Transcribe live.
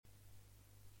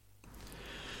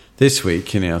This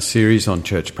week in our series on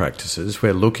church practices,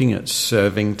 we're looking at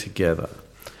serving together.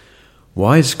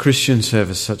 Why is Christian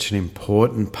service such an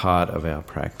important part of our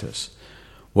practice?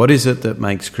 What is it that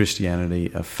makes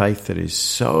Christianity a faith that is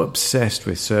so obsessed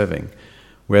with serving,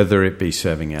 whether it be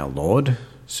serving our Lord,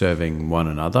 serving one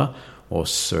another, or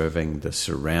serving the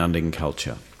surrounding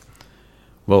culture?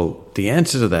 Well, the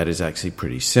answer to that is actually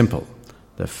pretty simple.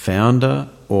 The founder,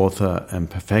 author, and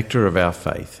perfecter of our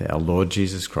faith, our Lord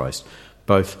Jesus Christ,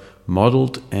 both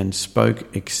modelled and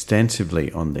spoke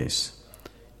extensively on this.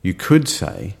 You could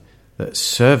say that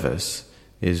service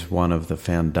is one of the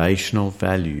foundational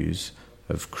values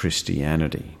of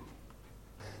Christianity.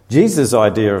 Jesus'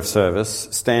 idea of service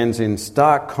stands in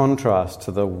stark contrast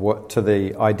to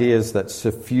the ideas that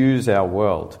suffuse our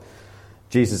world.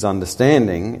 Jesus'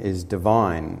 understanding is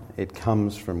divine. It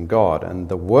comes from God. And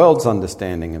the world's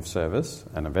understanding of service,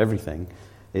 and of everything,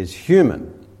 is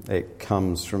human. It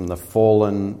comes from the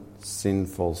fallen,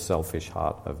 sinful, selfish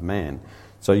heart of man.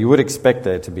 So you would expect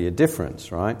there to be a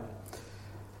difference, right?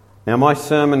 Now, my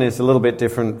sermon is a little bit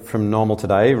different from normal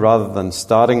today. Rather than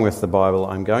starting with the Bible,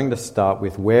 I'm going to start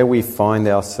with where we find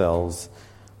ourselves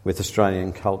with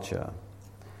Australian culture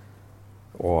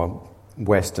or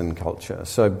Western culture.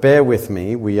 So bear with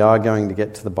me. We are going to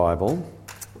get to the Bible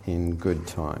in good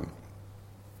time.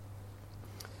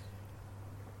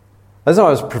 As I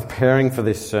was preparing for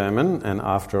this sermon, and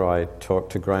after I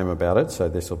talked to Graham about it, so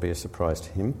this will be a surprise to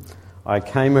him, I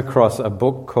came across a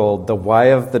book called The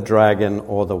Way of the Dragon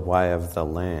or The Way of the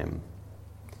Lamb.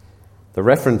 The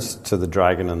reference to the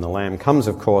dragon and the lamb comes,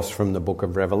 of course, from the book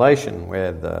of Revelation,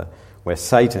 where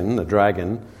Satan, the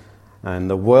dragon, and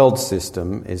the world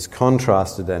system is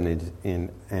contrasted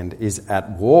and is at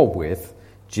war with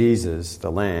Jesus,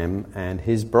 the Lamb, and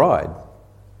his bride,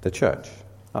 the church,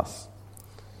 us.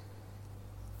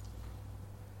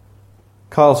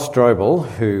 Kyle Strobel,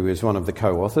 who is one of the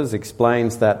co-authors,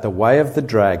 explains that the way of the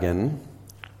dragon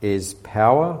is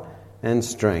power and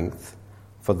strength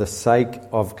for the sake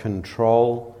of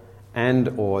control and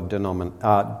or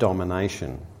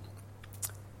domination.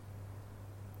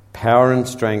 Power and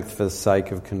strength for the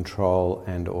sake of control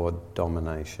and or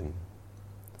domination.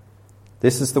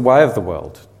 This is the way of the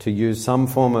world, to use some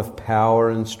form of power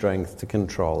and strength to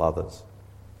control others.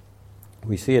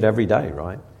 We see it every day,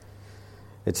 right?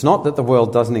 It's not that the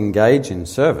world doesn't engage in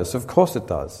service, of course it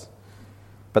does.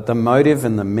 But the motive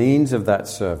and the means of that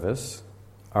service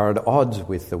are at odds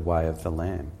with the way of the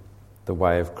Lamb, the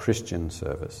way of Christian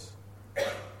service.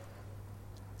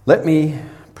 Let me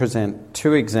present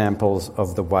two examples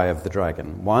of the way of the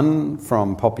dragon, one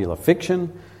from popular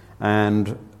fiction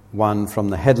and one from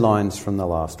the headlines from the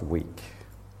last week.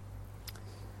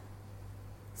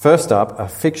 First up, a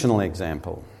fictional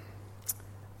example.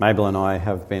 Mabel and I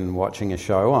have been watching a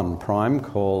show on Prime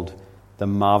called The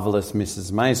Marvellous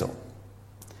Mrs. Maisel.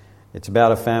 It's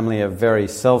about a family of very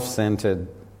self-centred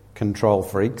control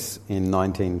freaks in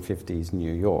 1950s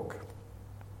New York.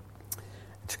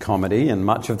 It's a comedy, and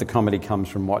much of the comedy comes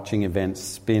from watching events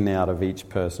spin out of each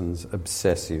person's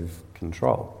obsessive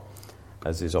control,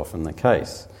 as is often the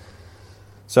case.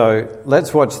 So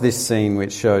let's watch this scene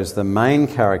which shows the main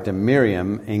character,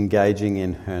 Miriam, engaging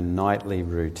in her nightly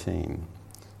routine.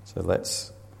 So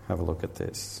let's have a look at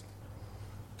this.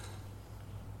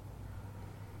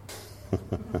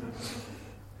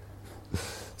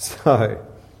 So,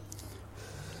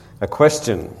 a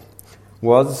question.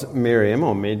 Was Miriam,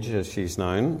 or Midge as she's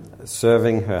known,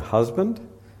 serving her husband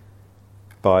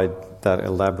by that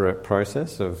elaborate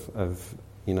process of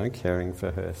caring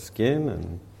for her skin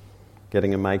and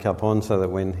getting her makeup on so that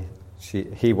when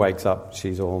he wakes up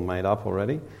she's all made up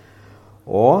already?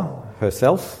 Or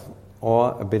herself?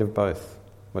 Or a bit of both?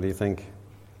 What do you think?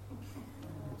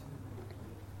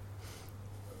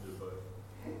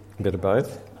 A bit of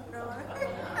both?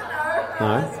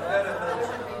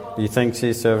 No? Do you think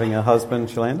she's serving her husband,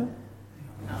 Shalanda?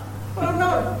 Well,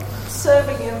 not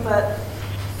serving him, but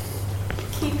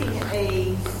keeping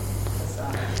a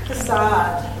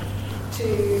facade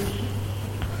to,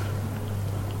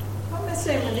 not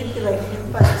necessarily manipulate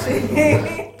him,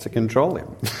 but to control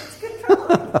him.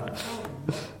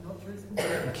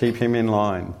 Keep him in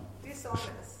line.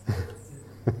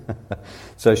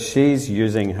 So she's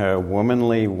using her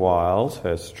womanly wiles,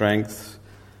 her strength,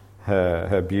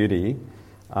 her beauty,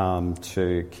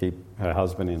 to keep her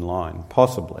husband in line,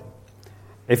 possibly.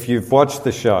 If you've watched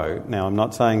the show, now I'm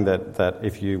not saying that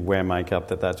if you wear makeup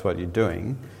that's what you're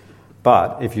doing,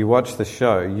 but if you watch the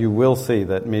show, you will see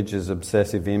that Midge's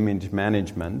obsessive image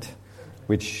management,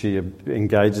 which she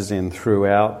engages in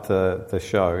throughout the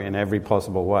show in every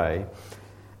possible way,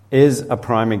 is a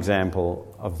prime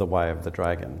example of the way of the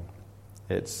dragon.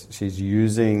 She's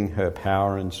using her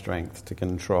power and strength to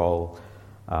control,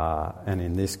 and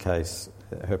in this case,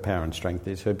 her power and strength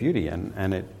is her beauty,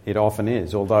 and it often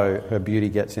is, although her beauty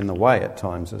gets in the way at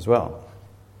times as well.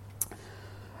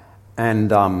 And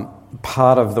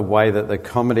part of the way that the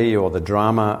comedy or the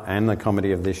drama and the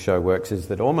comedy of this show works is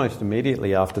that almost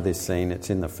immediately after this scene, it's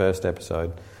in the first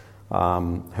episode,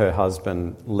 her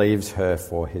husband leaves her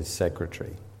for his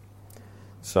secretary.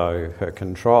 So her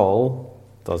control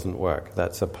doesn't work.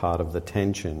 That's a part of the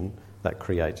tension that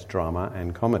creates drama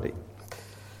and comedy.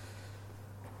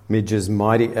 Midge's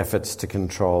mighty efforts to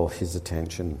control his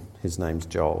attention, his name's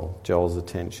Joel, Joel's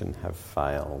attention have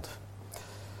failed.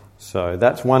 So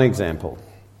that's one example.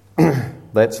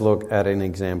 Let's look at an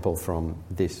example from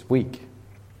this week.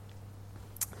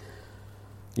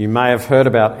 You may have heard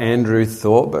about Andrew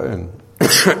Thorburn.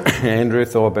 Andrew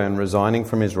Thorburn resigning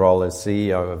from his role as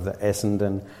CEO of the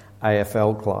Essendon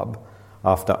AFL club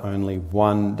after only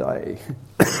one day.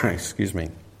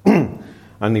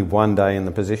 Only one day in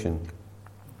the position.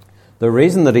 The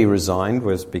reason that he resigned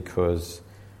was because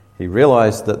he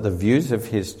realised that the views of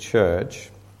his church,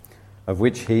 of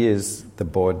which he is the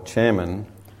board chairman,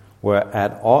 were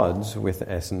at odds with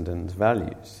Essendon's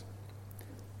values.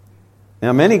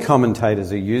 Now, many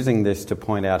commentators are using this to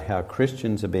point out how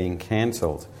Christians are being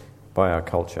cancelled by our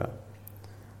culture.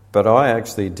 But I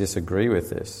actually disagree with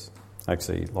this.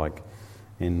 Actually, like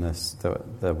in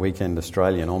the Weekend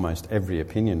Australian, almost every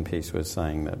opinion piece was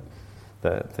saying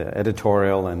that the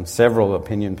editorial and several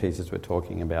opinion pieces were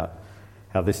talking about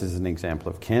how this is an example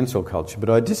of cancel culture.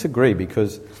 But I disagree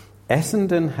because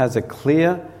Essendon has a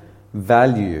clear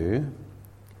value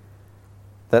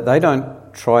that they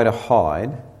don't try to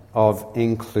hide of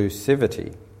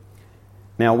inclusivity.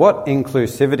 Now, what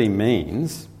inclusivity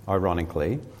means,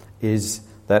 ironically, is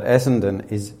that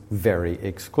Essendon is very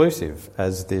exclusive,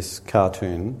 as this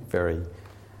cartoon very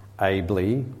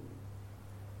ably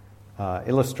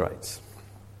illustrates.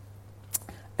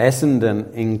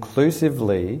 Essendon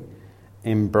inclusively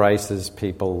embraces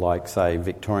people like, say,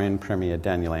 Victorian Premier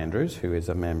Daniel Andrews, who is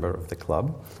a member of the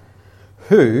club,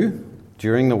 who,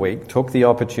 during the week, took the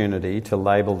opportunity to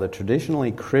label the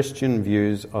traditionally Christian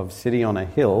views of City on a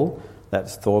Hill,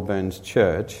 that's Thorburns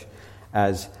Church,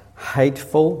 as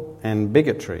hateful and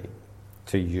bigotry,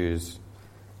 to use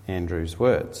Andrews'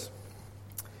 words.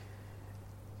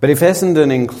 But if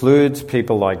Essendon includes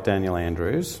people like Daniel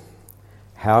Andrews,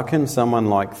 how can someone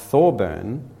like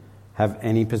Thorburn have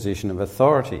any position of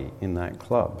authority in that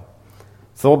club?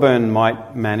 Thorburn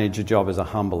might manage a job as a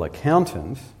humble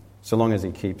accountant, so long as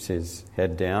he keeps his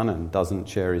head down and doesn't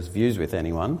share his views with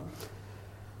anyone.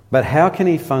 But how can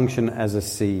he function as a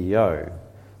CEO?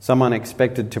 Someone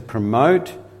expected to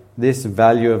promote this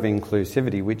value of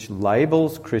inclusivity, which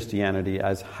labels Christianity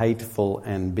as hateful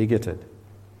and bigoted.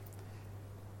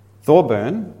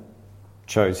 Thorburn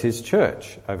chose his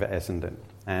church over Essendon,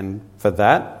 and for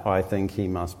that I think he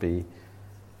must be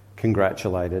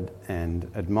congratulated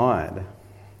and admired.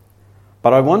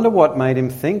 But I wonder what made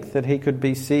him think that he could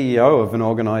be CEO of an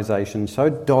organisation so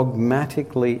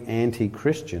dogmatically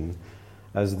anti-Christian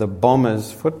as the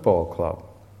Bombers Football Club.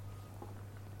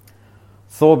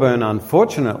 Thorburn,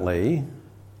 unfortunately,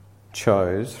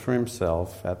 chose for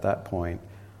himself at that point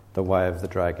the way of the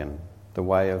dragon, the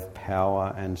way of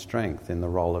power and strength in the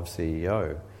role of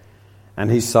CEO, and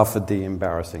he suffered the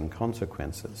embarrassing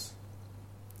consequences.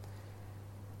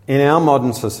 In our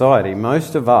modern society,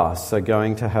 most of us are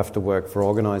going to have to work for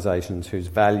organisations whose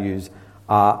values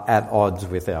are at odds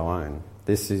with our own.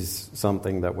 This is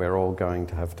something that we're all going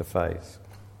to have to face.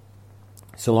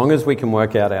 So long as we can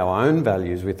work out our own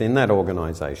values within that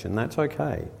organisation, that's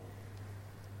okay.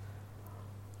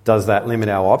 Does that limit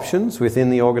our options within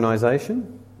the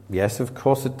organisation? Yes, of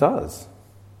course it does.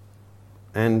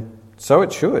 And so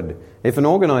it should. If an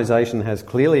organisation has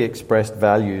clearly expressed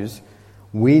values,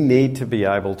 we need to be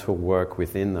able to work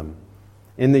within them.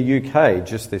 In the UK,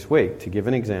 just this week, to give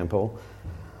an example,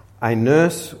 a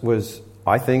nurse was,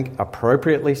 I think,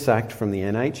 appropriately sacked from the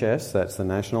NHS, that's the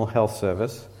National Health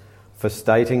Service, for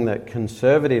stating that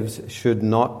Conservatives should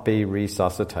not be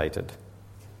resuscitated.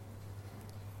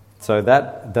 So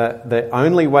that the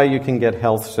only way you can get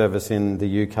health service in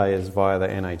the UK is via the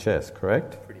NHS,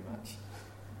 correct? Pretty much.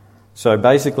 So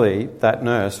basically, that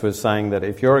nurse was saying that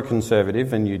if you're a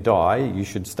Conservative and you die, you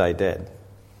should stay dead.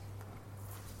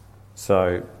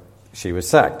 So she was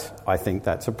sacked. I think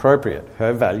that's appropriate.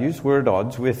 Her values were at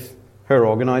odds with her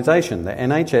organisation. The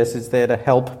NHS is there to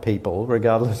help people,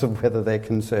 regardless of whether they're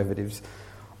Conservatives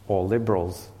or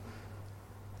Liberals.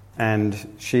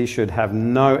 And she should have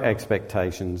no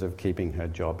expectations of keeping her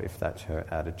job if that's her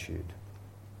attitude.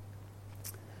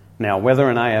 Now, whether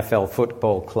an AFL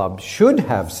football club should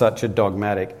have such a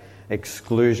dogmatic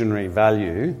exclusionary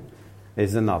value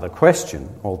is another question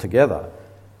altogether.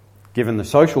 Given the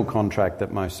social contract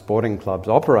that most sporting clubs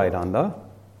operate under,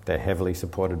 they're heavily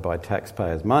supported by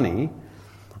taxpayers' money,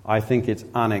 I think it's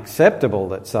unacceptable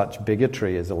that such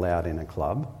bigotry is allowed in a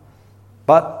club.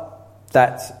 But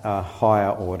that's a higher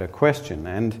order question,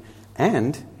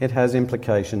 and it has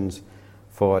implications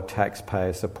for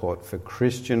taxpayer support for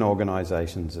Christian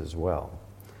organisations as well.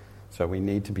 So we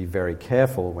need to be very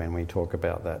careful when we talk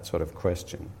about that sort of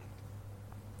question.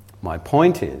 My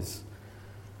point is,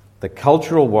 the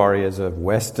cultural warriors of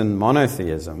Western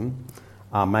monotheism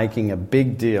are making a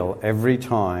big deal every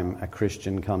time a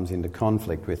Christian comes into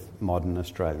conflict with modern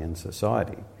Australian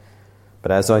society.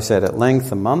 But as I said at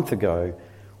length a month ago,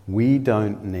 we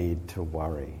don't need to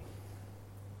worry.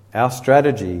 Our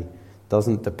strategy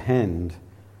doesn't depend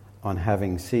on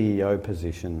having CEO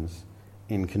positions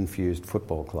in confused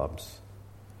football clubs.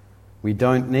 We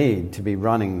don't need to be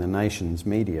running the nation's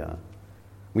media.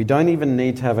 We don't even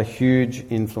need to have a huge,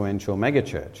 influential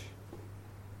megachurch.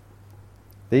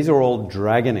 These are all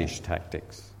dragonish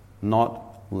tactics, not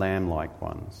lamb-like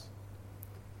ones.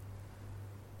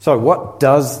 So what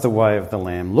does the way of the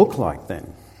Lamb look like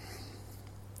then?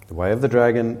 The way of the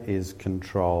dragon is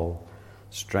control,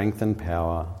 strength and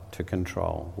power to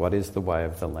control. What is the way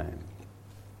of the Lamb?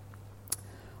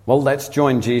 Well, let's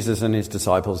join Jesus and his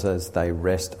disciples as they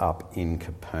rest up in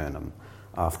Capernaum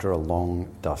after a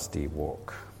long, dusty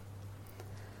walk.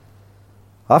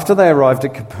 After they arrived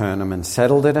at Capernaum and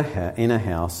settled in a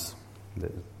house,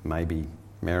 maybe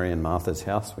Mary and Martha's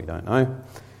house, we don't know,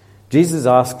 Jesus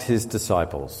asked his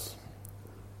disciples,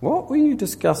 "What were you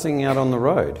discussing out on the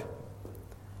road?"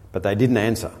 But they didn't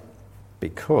answer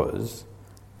because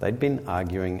they'd been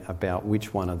arguing about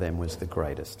which one of them was the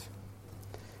greatest.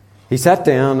 He sat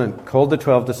down and called the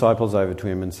 12 disciples over to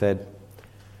him and said,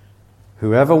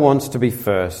 "Whoever wants to be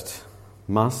first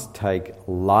must take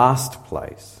last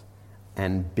place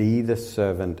and be the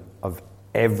servant of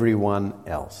everyone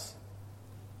else."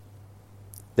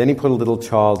 Then he put a little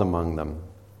child among them.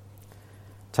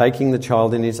 Taking the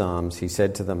child in his arms, he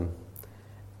said to them,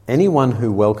 "Anyone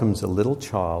who welcomes a little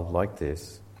child like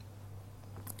this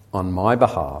on my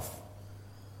behalf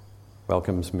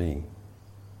welcomes me.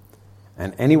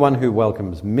 And anyone who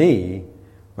welcomes me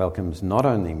welcomes not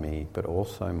only me, but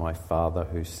also my Father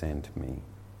who sent me.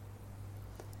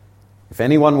 If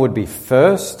anyone would be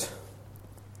first..."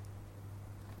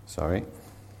 Sorry,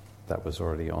 that was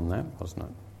already on that, wasn't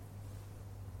it?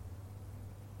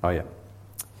 Oh yeah.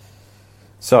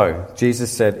 So,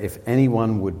 Jesus said, if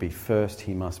anyone would be first,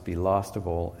 he must be last of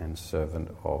all and servant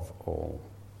of all.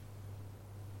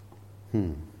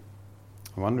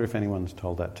 I wonder if anyone's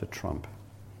told that to Trump.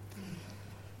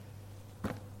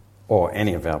 Or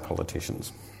any of our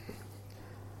politicians.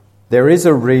 There is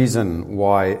a reason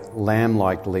why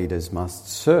lamb-like leaders must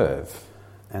serve,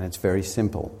 and it's very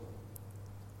simple.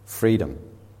 Freedom.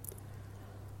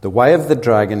 The way of the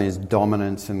dragon is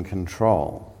dominance and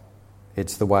control.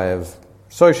 It's the way of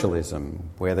socialism,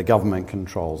 where the government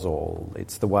controls all.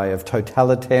 It's the way of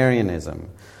totalitarianism,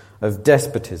 of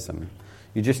despotism.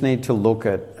 You just need to look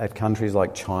at countries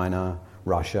like China,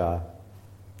 Russia,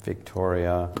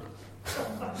 Victoria,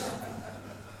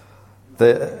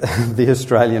 the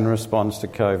Australian response to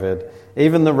COVID,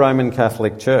 even the Roman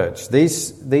Catholic Church.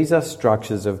 These are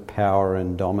structures of power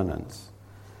and dominance.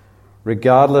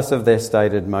 Regardless of their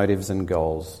stated motives and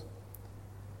goals,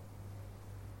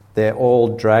 they're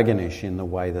all dragonish in the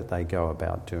way that they go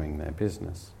about doing their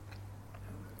business.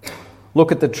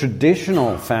 Look at the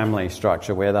traditional family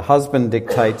structure where the husband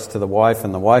dictates to the wife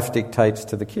and the wife dictates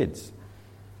to the kids.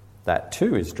 That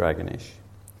too is dragonish.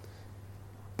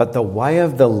 But the way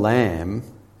of the Lamb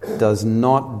does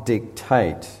not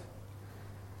dictate.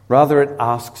 Rather, it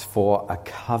asks for a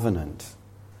covenant,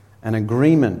 an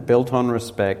agreement built on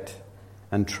respect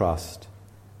and trust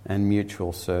and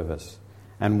mutual service.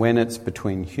 And when it's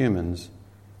between humans,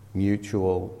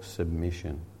 mutual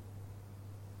submission.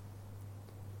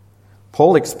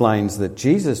 Paul explains that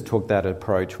Jesus took that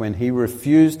approach when he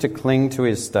refused to cling to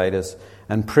his status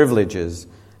and privileges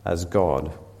as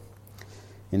God.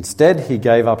 Instead, he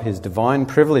gave up his divine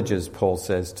privileges, Paul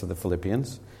says to the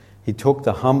Philippians. He took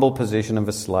the humble position of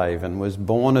a slave and was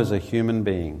born as a human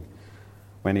being.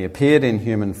 When he appeared in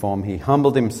human form, he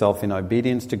humbled himself in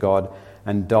obedience to God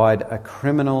and died a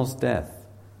criminal's death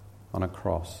on a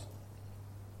cross.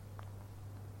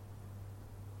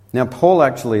 Now, Paul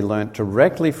actually learnt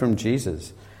directly from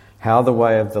Jesus how the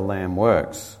way of the Lamb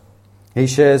works. He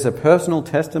shares a personal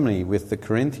testimony with the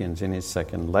Corinthians in his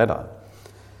second letter.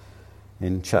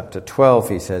 In chapter 12,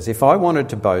 he says, "If I wanted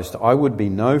to boast, I would be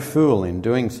no fool in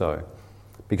doing so,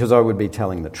 because I would be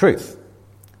telling the truth.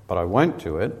 But I won't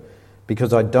do it,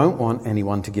 because I don't want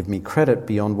anyone to give me credit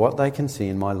beyond what they can see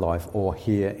in my life or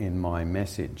hear in my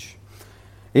message.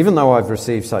 Even though I've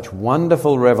received such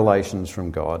wonderful revelations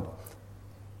from God.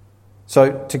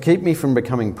 So to keep me from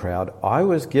becoming proud, I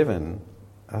was given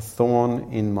a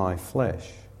thorn in my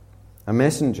flesh, a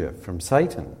messenger from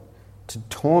Satan to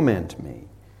torment me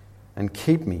and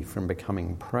keep me from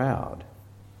becoming proud.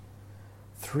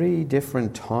 3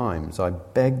 different times I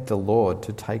begged the Lord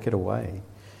to take it away.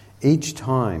 Each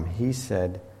time he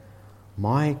said,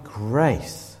 'My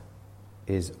grace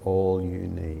is all you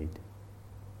need.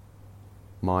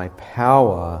 My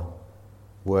power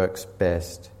works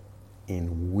best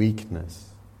in weakness.'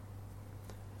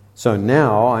 So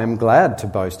now I am glad to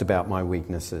boast about my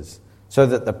weaknesses, so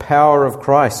that the power of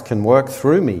Christ can work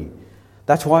through me.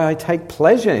 That's why I take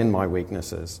pleasure in my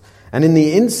weaknesses and in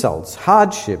the insults,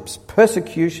 hardships,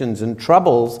 persecutions, and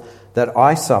troubles that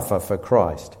I suffer for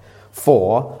Christ.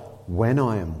 For when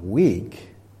I am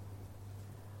weak,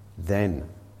 then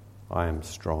I am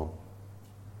strong."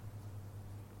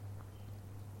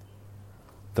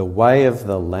 The way of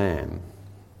the Lamb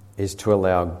is to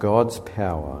allow God's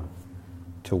power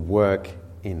to work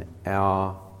in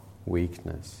our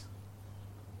weakness.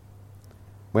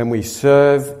 When we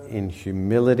serve in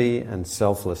humility and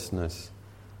selflessness,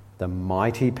 the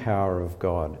mighty power of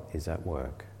God is at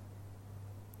work.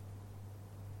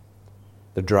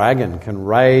 The dragon can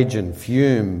rage and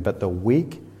fume, but the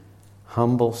weak,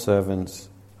 humble servants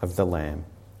of the Lamb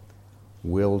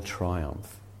will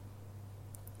triumph.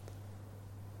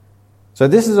 So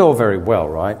this is all very well,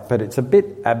 right? But it's a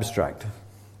bit abstract.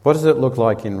 What does it look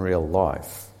like in real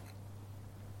life?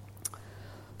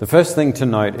 The first thing to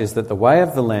note is that the way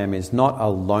of the Lamb is not a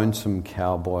lonesome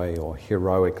cowboy or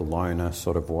heroic loner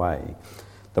sort of way.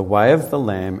 The way of the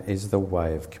Lamb is the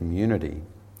way of community.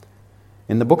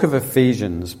 In the book of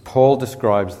Ephesians, Paul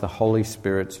describes the Holy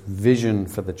Spirit's vision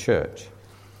for the church.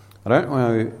 I don't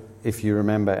know if you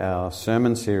remember our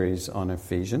sermon series on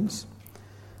Ephesians,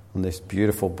 on this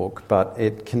beautiful book, but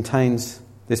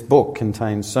this book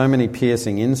contains so many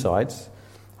piercing insights.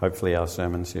 Hopefully our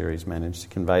sermon series managed to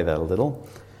convey that a little.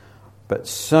 But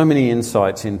so many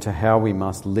insights into how we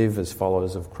must live as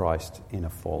followers of Christ in a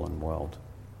fallen world.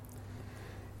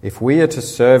 If we are to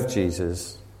serve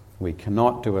Jesus, we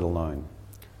cannot do it alone.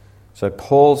 So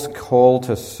Paul's call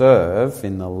to serve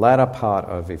in the latter part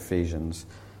of Ephesians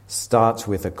starts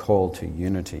with a call to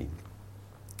unity.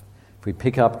 If we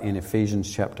pick up in Ephesians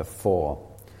chapter 4,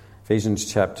 Ephesians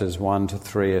chapters 1 to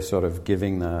 3 are sort of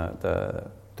giving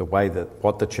the way that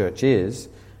what the church is,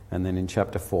 and then in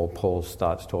chapter 4 Paul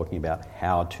starts talking about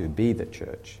how to be the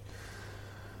church.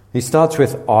 He starts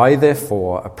with, "I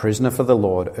therefore, a prisoner for the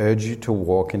Lord, urge you to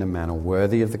walk in a manner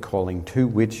worthy of the calling to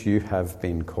which you have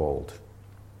been called,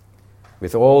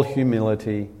 with all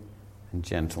humility and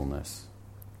gentleness,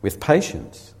 with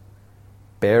patience,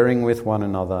 bearing with one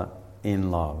another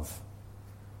in love,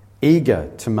 eager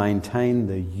to maintain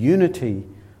the unity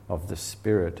of the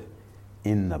Spirit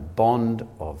in the bond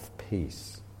of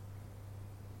peace."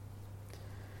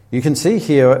 You can see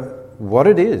here what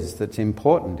it is that's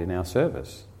important in our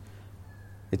service.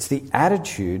 It's the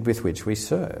attitude with which we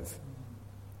serve.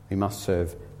 We must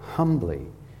serve humbly,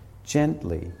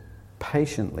 gently,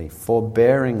 patiently,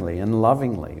 forbearingly, and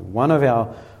lovingly. One of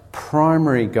our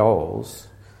primary goals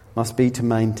must be to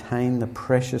maintain the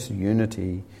precious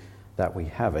unity that we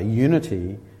have, a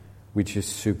unity which is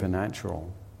supernatural.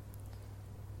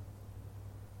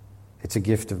 It's a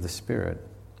gift of the Spirit,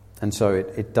 and so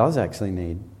it does actually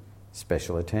need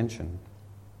special attention.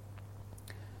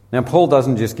 Now, Paul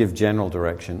doesn't just give general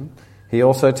direction. He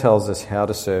also tells us how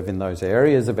to serve in those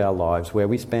areas of our lives where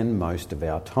we spend most of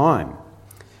our time.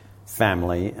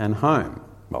 Family and home.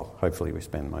 Well, hopefully we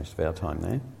spend most of our time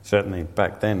there. Certainly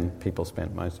back then, people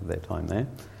spent most of their time there.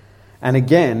 And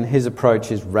again, his approach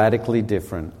is radically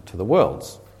different to the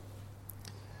world's.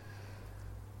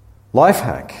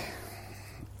 Lifehack,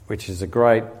 which is a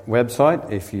great website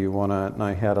if you want to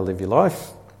know how to live your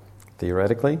life,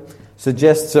 theoretically,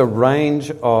 suggests a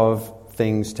range of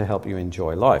things to help you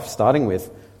enjoy life, starting with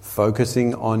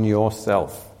focusing on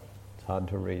yourself. It's hard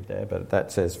to read there, but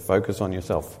that says focus on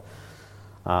yourself.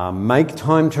 Make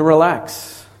time to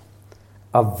relax.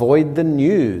 Avoid the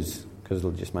news, because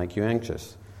it'll just make you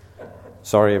anxious.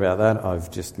 Sorry about that, I've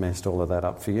just messed all of that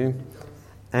up for you.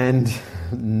 And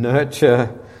nurture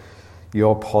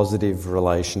your positive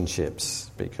relationships,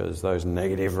 because those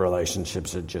negative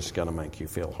relationships are just going to make you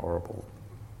feel horrible.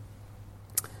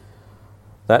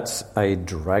 That's a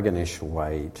dragonish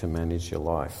way to manage your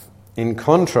life. In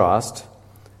contrast,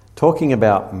 talking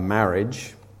about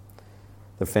marriage,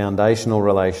 the foundational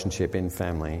relationship in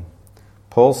family,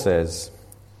 Paul says,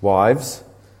 "Wives,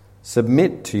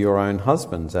 submit to your own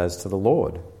husbands as to the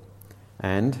Lord.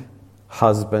 And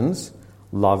husbands,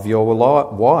 love your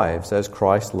wives as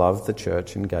Christ loved the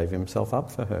church and gave himself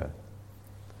up for her."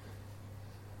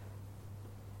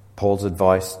 Paul's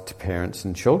advice to parents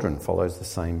and children follows the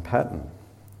same pattern.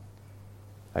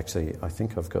 Actually, I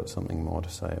think I've got something more to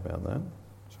say about that.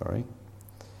 Sorry.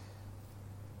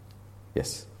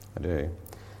 Yes, I do.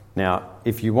 Now,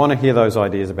 if you want to hear those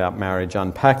ideas about marriage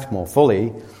unpacked more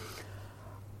fully,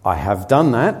 I have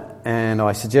done that, and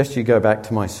I suggest you go back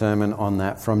to my sermon on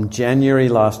that from January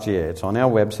last year. It's on our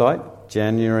website,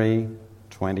 January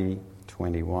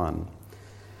 2021.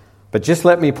 But just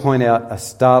let me point out a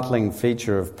startling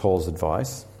feature of Paul's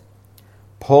advice.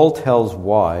 Paul tells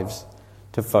wives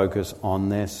to focus on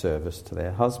their service to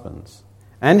their husbands.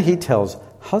 And he tells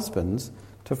husbands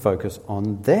to focus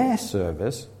on their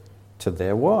service to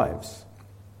their wives.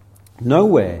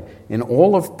 Nowhere in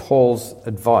all of Paul's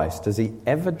advice does he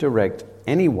ever direct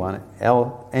anyone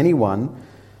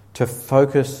to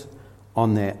focus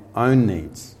on their own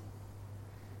needs,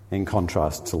 in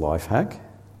contrast to Lifehack.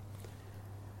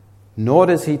 Nor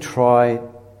does he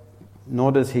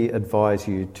advise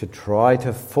you to try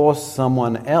to force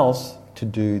someone else to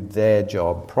do their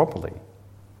job properly.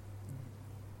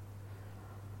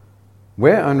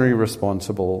 We're only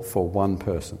responsible for one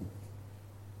person,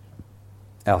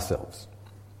 ourselves.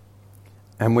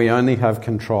 And we only have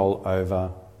control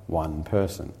over one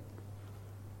person,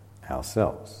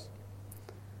 ourselves.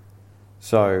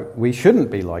 So we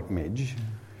shouldn't be like Midge,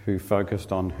 who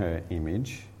focused on her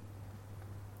image.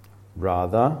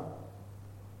 Rather,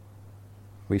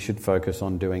 we should focus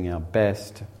on doing our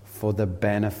best for the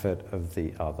benefit of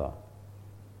the other.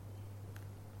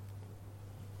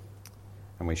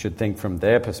 And we should think from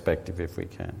their perspective if we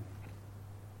can.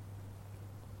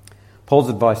 Paul's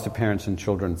advice to parents and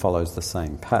children follows the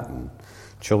same pattern.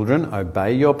 Children,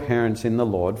 obey your parents in the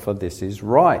Lord, for this is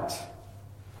right.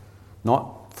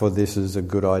 Not for this is a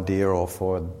good idea or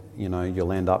for,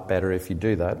 you'll end up better if you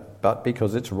do that, but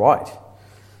because it's right.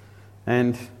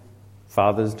 And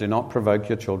fathers, do not provoke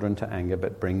your children to anger,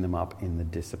 but bring them up in the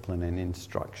discipline and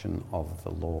instruction of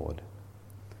the Lord.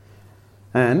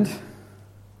 And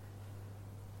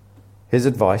his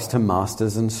advice to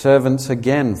masters and servants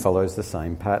again follows the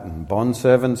same pattern.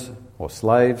 Bondservants or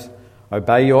slaves,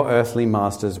 obey your earthly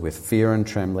masters with fear and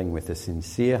trembling, with a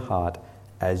sincere heart,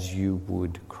 as you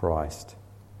would Christ.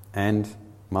 And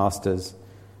masters,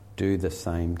 do the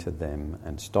same to them,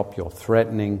 and stop your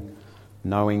threatening,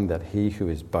 knowing that he who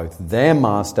is both their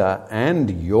master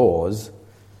and yours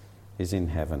is in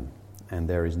heaven, and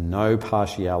there is no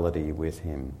partiality with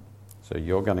him. So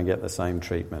you're going to get the same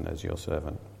treatment as your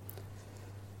servant.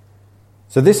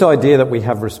 So this idea that we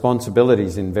have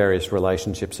responsibilities in various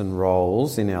relationships and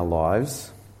roles in our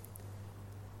lives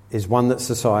is one that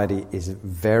society is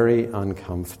very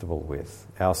uncomfortable with.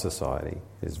 Our society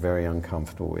is very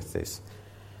uncomfortable with this.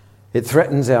 It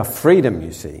threatens our freedom,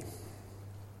 you see.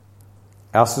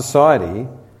 Our society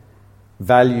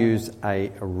values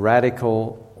a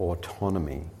radical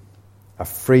autonomy, a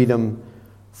freedom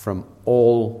from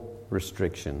all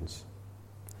restrictions.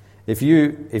 If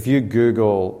you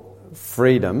Google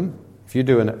freedom, if you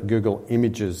do a Google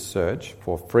Images search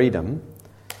for freedom,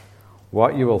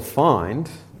 what you will find,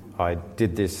 I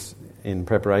did this in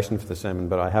preparation for the sermon,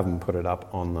 but I haven't put it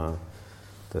up on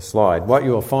the slide. What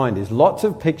you will find is lots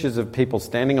of pictures of people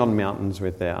standing on mountains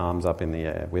with their arms up in the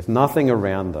air, with nothing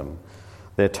around them.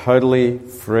 They're totally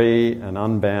free and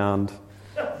unbound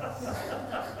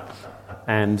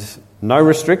and no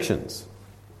restrictions.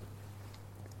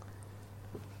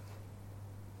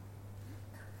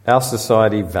 Our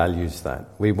society values that.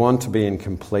 We want to be in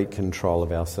complete control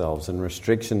of ourselves, and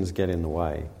restrictions get in the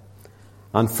way.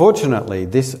 Unfortunately,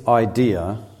 this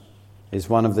idea is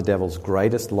one of the devil's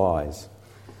greatest lies.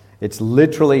 It's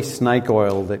literally snake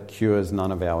oil that cures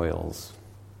none of our ills.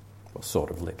 Well,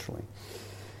 sort of literally.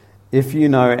 If you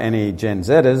know any Gen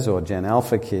Zers or Gen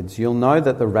Alpha kids, you'll know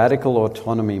that the radical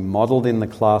autonomy modelled in the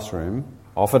classroom,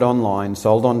 offered online,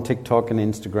 sold on TikTok and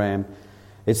Instagram,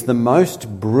 it's the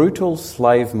most brutal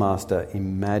slave master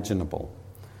imaginable.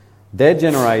 Their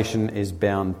generation is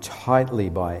bound tightly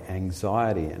by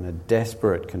anxiety and a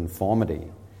desperate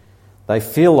conformity. They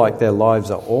feel like their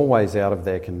lives are always out of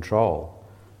their control.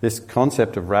 This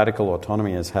concept of radical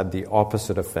autonomy has had the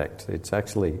opposite effect. It's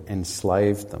actually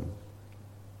enslaved them.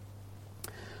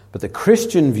 But the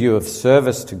Christian view of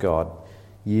service to God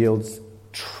yields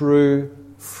true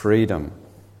freedom.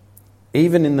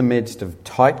 Even in the midst of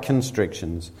tight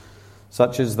constrictions,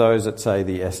 such as those at, say,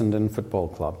 the Essendon Football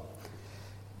Club.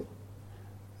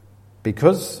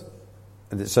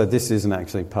 So this isn't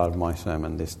actually part of my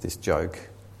sermon, this joke.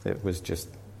 It was just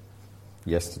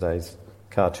yesterday's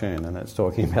cartoon, and it's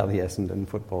talking about the Essendon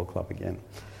Football Club again.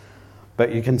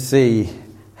 But you can see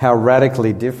how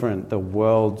radically different the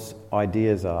world's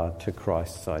ideas are to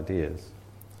Christ's ideas.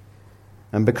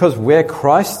 And because we're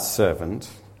Christ's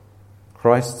servants,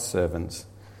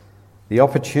 the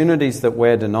opportunities that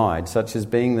we're denied, such as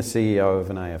being the CEO of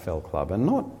an AFL club, are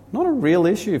not a real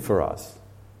issue for us.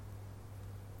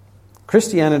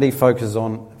 Christianity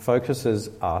focuses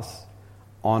us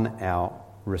on our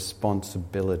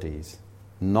responsibilities,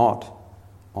 not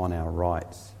on our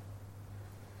rights.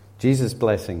 Jesus'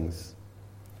 blessings,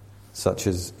 such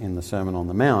as in the Sermon on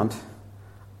the Mount,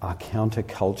 are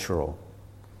countercultural.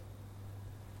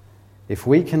 If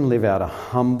we can live out a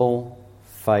humble,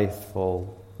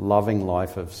 faithful, loving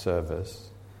life of service,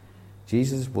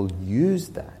 Jesus will use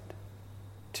that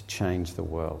to change the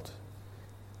world.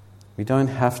 We don't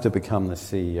have to become the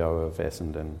CEO of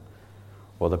Essendon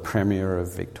or the Premier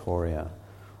of Victoria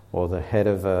or the head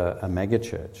of a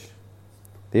megachurch.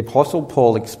 The Apostle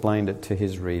Paul explained it to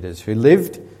his readers who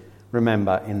lived,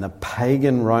 remember, in the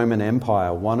pagan Roman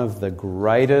Empire, one of the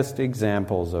greatest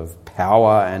examples of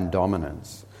power and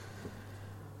dominance.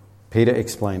 Peter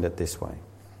explained it this way: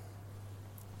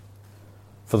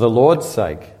 "For the Lord's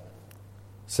sake,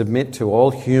 submit to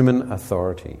all human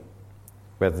authority,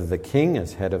 whether the king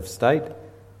as head of state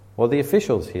or the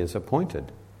officials he has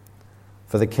appointed.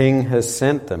 For the king has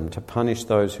sent them to punish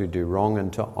those who do wrong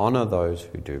and to honour those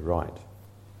who do right.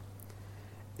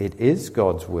 It is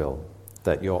God's will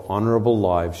that your honourable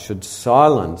lives should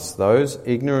silence those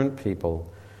ignorant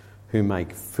people who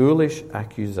make foolish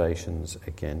accusations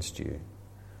against you.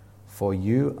 For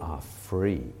you are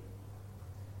free,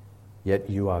 yet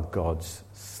you are God's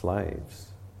slaves.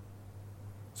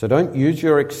 So don't use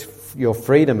your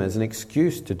freedom as an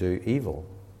excuse to do evil.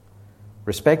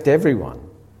 Respect everyone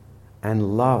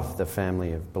and love the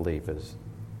family of believers.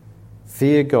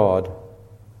 Fear God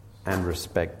and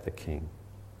respect the king."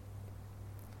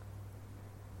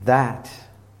 That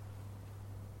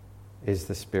is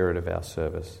the spirit of our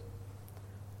service.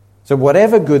 So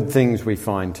whatever good things we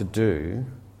find to do,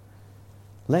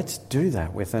 let's do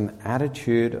that with an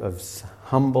attitude of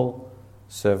humble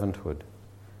servanthood.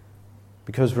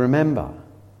 Because remember,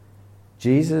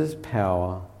 Jesus'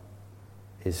 power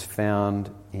is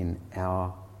found in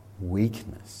our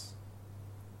weakness.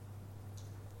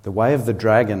 The way of the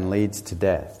dragon leads to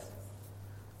death,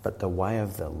 but the way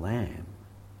of the Lamb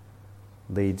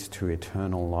leads to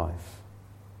eternal life.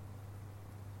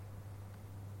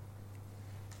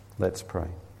 Let's pray.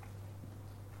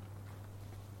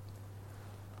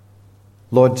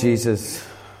 Lord Jesus,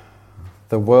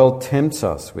 the world tempts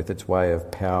us with its way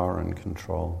of power and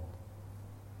control.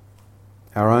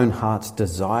 Our own hearts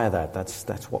desire that.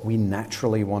 That's what we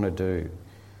naturally want to do.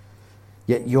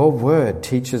 Yet your word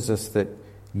teaches us that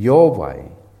your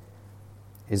way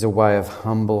is a way of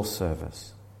humble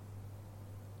service.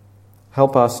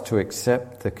 Help us to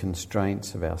accept the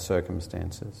constraints of our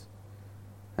circumstances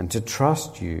and to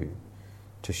trust you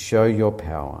to show your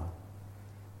power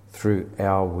through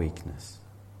our weakness.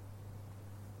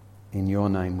 In your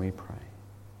name we pray.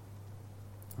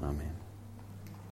 Amen.